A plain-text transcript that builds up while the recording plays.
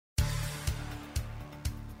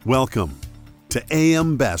Welcome to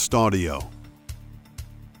AM Best Audio.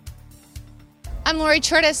 I'm Lori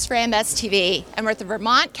Chortis for AM Best TV, and we're at the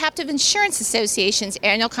Vermont Captive Insurance Association's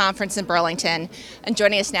annual conference in Burlington. And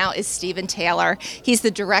joining us now is Stephen Taylor. He's the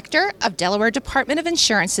director of Delaware Department of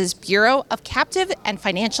Insurance's Bureau of Captive and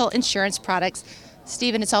Financial Insurance Products.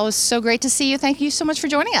 Stephen, it's always so great to see you. Thank you so much for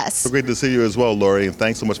joining us. So great to see you as well, Lori, and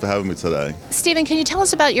thanks so much for having me today. Stephen, can you tell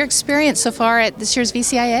us about your experience so far at this year's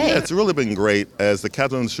VCIA? Yeah, it's really been great. As the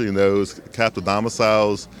captive industry knows, captive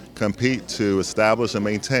domiciles compete to establish and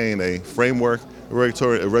maintain a framework, a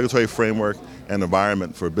regulatory framework and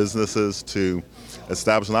environment for businesses to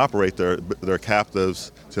establish and operate their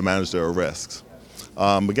captives to manage their risks.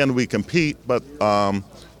 Again, we compete, but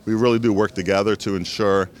we really do work together to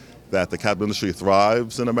ensure that the captive industry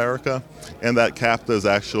thrives in America and that captives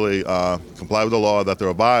actually comply with the law, that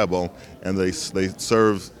they're viable, and they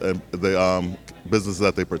serve the businesses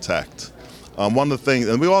that they protect. One of the things,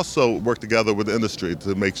 and we also work together with the industry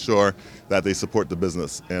to make sure that they support the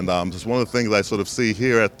business. And just one of the things I sort of see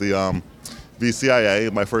here at the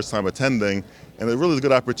VCIA, my first time attending, and it really is a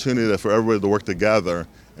good opportunity for everybody to work together.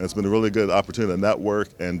 And it's been a really good opportunity to network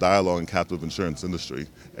and dialogue in captive insurance industry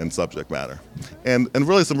and subject matter. And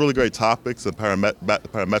really some really great topics and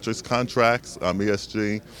parametrics contracts,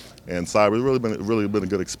 ESG, and cyber. It's really been a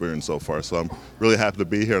good experience so far. So I'm really happy to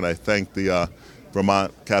be here, and I thank the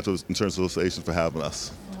Vermont Captive Insurance Association for having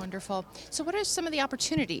us. Wonderful. So what are some of the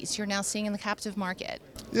opportunities you're now seeing in the captive market?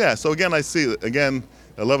 Yeah, so again, I see,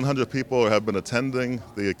 1,100 people have been attending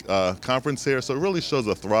the conference here, so it really shows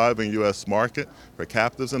a thriving U.S. market for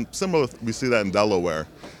captives, and similar, we see that in Delaware.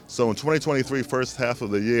 So in 2023, first half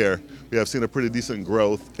of the year, we have seen a pretty decent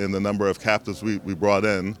growth in the number of captives we brought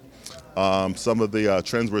in. Some of the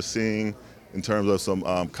trends we're seeing in terms of some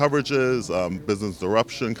coverages, business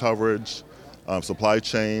interruption coverage, supply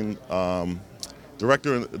chain,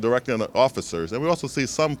 director and officers. And we also see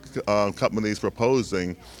some companies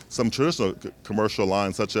proposing some traditional commercial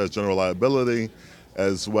lines such as general liability,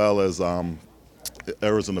 as well as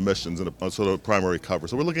errors and omissions and a sort of primary cover.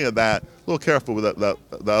 So we're looking at that, a little careful with that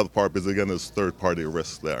other part, because again, there's third-party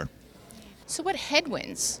risk there. So what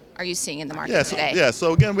headwinds are you seeing in the market today?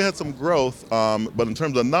 So again, we had some growth, but in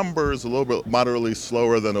terms of numbers, a little bit moderately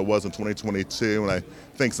slower than it was in 2022, and I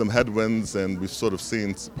think some headwinds, and we've sort of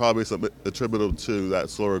seen probably some attributable to that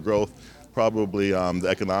slower growth, probably the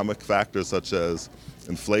economic factors such as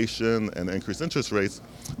inflation and increased interest rates,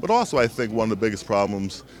 but also I think one of the biggest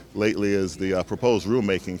problems lately is the proposed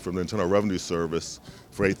rulemaking from the Internal Revenue Service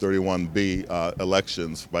for 831B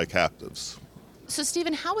elections by captives. So,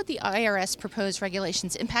 Stephen, how would the IRS proposed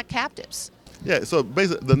regulations impact captives? Yeah, so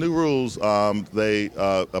basically the new rules, they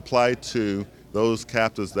apply to those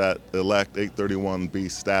captives that elect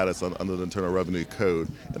 831B status under the Internal Revenue Code.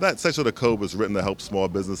 And that section of the code was written to help small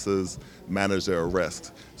businesses manage their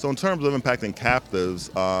risks. So in terms of impacting captives,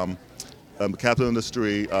 the captive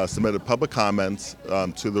industry submitted public comments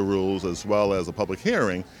to the rules as well as a public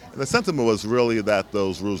hearing. And the sentiment was really that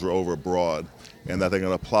those rules were overbroad and that they're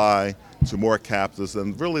going to apply to more captives.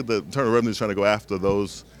 And really the Internal Revenue is trying to go after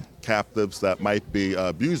those captives that might be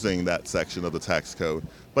abusing that section of the tax code.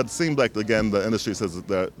 But it seems like, again, the industry says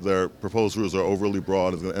that their proposed rules are overly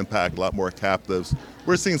broad. It's going to impact a lot more captives.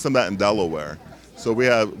 We're seeing some of that in Delaware. So we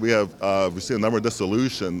have received a number of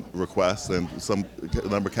dissolution requests, and some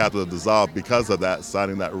number of captives have dissolved because of that,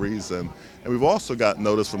 citing that reason. And we've also got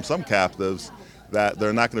notice from some captives that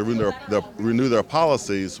they're not going to renew their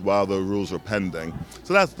policies while the rules are pending.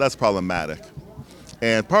 So that's problematic.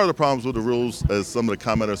 And part of the problems with the rules, as some of the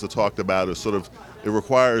commenters have talked about, is sort of it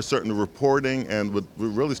requires certain reporting and with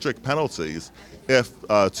really strict penalties if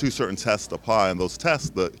two certain tests apply. And those tests,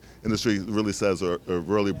 the industry really says are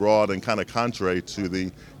really broad and kind of contrary to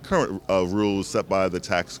the current rules set by the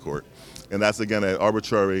tax court. And that's, again, an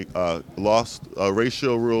arbitrary loss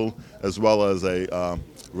ratio rule as well as a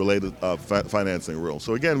related financing rule.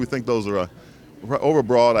 So again, we think those are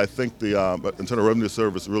overbroad. I think the Internal Revenue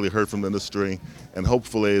Service really heard from the industry, and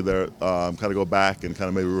hopefully they're kind of go back and kind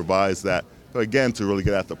of maybe revise that, but again, to really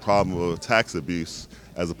get at the problem of tax abuse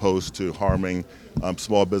as opposed to harming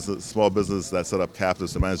small business that set up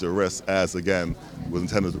captives to manage their risks, as again was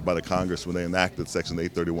intended by the Congress when they enacted Section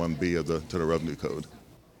 831B of the Internal Revenue Code.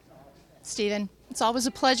 Stephen, it's always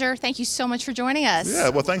a pleasure. Thank you so much for joining us. Yeah,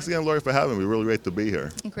 well, thanks again, Lori, for having me. Really great to be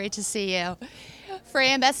here. Great to see you. For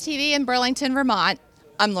AM Best TV in Burlington, Vermont,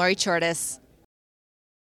 I'm Lori Chortis.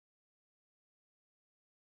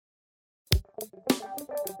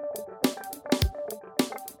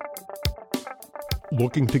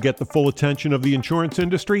 Looking to get the full attention of the insurance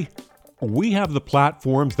industry? We have the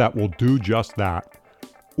platforms that will do just that.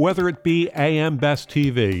 whether it be AM Best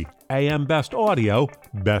TV, AM Best Audio,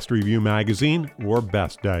 Best Review Magazine, or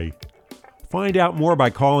Best Day. Find out more by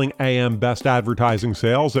calling AM Best Advertising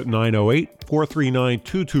Sales at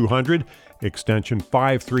 908-439-2200, extension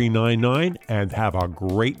 5399, and have a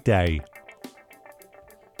great day.